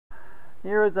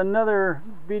Here is another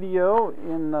video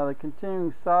in the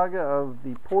continuing saga of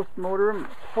the post-mortem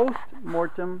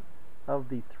of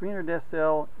the 300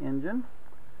 SL engine,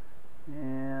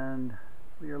 and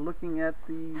we are looking at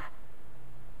the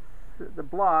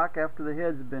block after the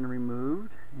heads have been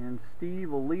removed, and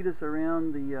Steve will lead us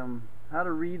around the how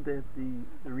to read the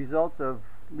results of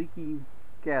leaky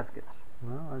gaskets.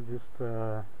 Well, I just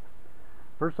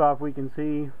first off, we can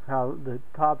see how the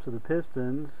tops of the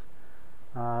pistons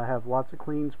have lots of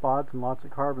clean spots and lots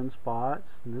of carbon spots,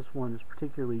 and this one is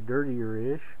particularly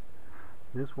dirtier-ish.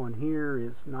 This one here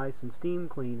is nice and steam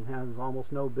clean and has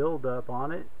almost no buildup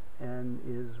on it, and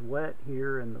is wet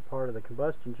here in the part of the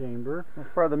combustion chamber. That's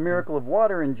part of the miracle of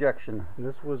water injection. And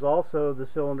this was also the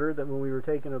cylinder that, when we were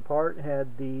taking it apart,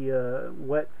 had the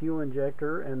wet fuel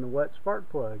injector and the wet spark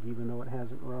plug, even though it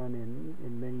hasn't run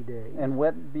in many days. And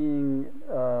wet being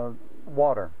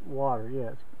water. Water,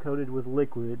 yes, coated with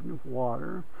liquid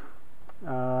water.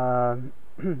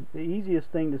 The easiest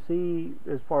thing to see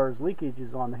as far as leakage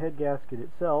is on the head gasket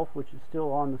itself, which is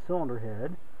still on the cylinder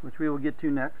head, which we will get to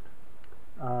next.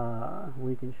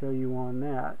 We can show you on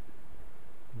that,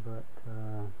 but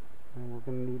we're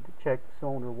going to need to check the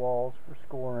cylinder walls for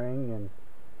scoring and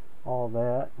all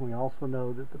that. We also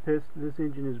know that this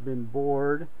engine has been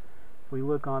bored. If we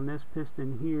look on this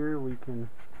piston here, we can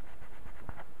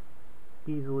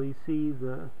easily see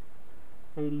the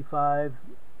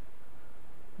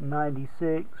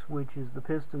 8596, which is the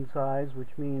piston size,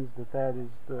 which means that that is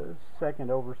the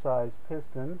second oversized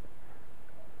piston,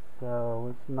 so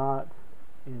it's not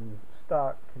in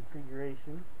stock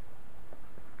configuration.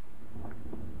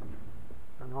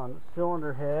 And on the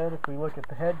cylinder head, if we look at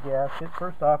the head gasket,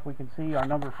 first off we can see our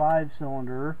number 5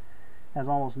 cylinder has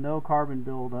almost no carbon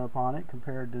buildup on it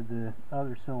compared to the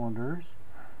other cylinders.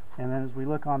 And then as we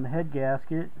look on the head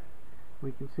gasket,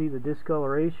 we can see the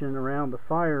discoloration around the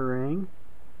fire ring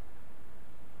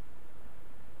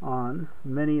on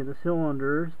many of the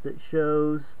cylinders that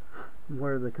shows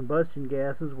where the combustion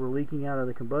gases were leaking out of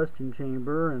the combustion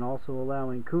chamber and also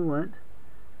allowing coolant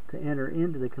to enter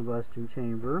into the combustion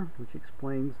chamber, which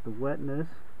explains the wetness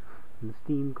and the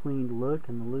steam cleaned look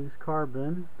and the loose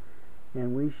carbon.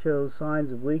 And we show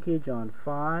signs of leakage on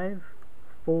 5,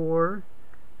 4,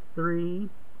 3,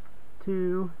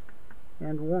 2,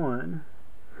 and 1.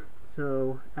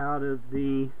 So out of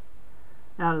the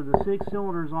 6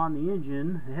 cylinders on the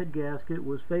engine, the head gasket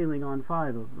was failing on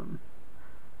 5 of them.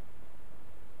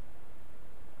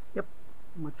 Yep.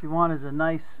 What you want is a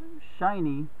nice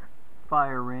shiny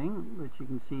fire ring, which you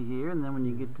can see here, and then when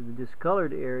you get to the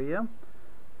discolored area,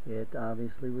 it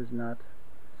obviously was not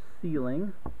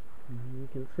sealing. You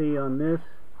can see on this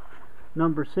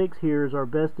number 6 here is our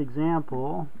best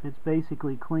example. It's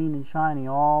basically clean and shiny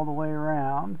all the way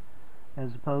around,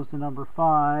 as opposed to number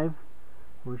 5,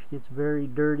 which gets very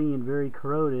dirty and very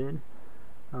corroded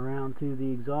around to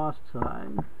the exhaust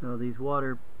side. So these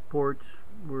water ports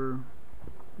were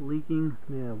leaking.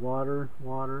 Yeah, water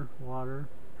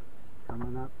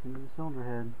coming up into the cylinder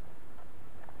head.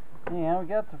 Yeah, we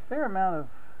got a fair amount of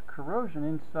corrosion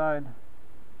inside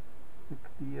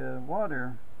the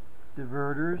water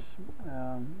diverters.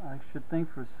 I should think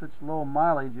for such low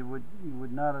mileage you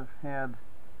would not have had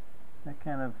that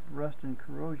kind of rust and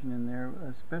corrosion in there,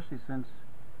 especially since,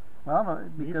 well, I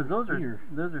don't know, because those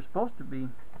are supposed to be,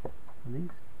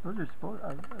 those are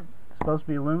supposed to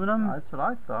be aluminum. That's what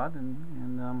I thought,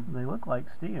 and they look like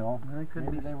steel. They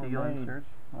could be steel inserts.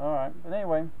 All right, but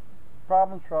anyway,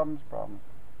 problems.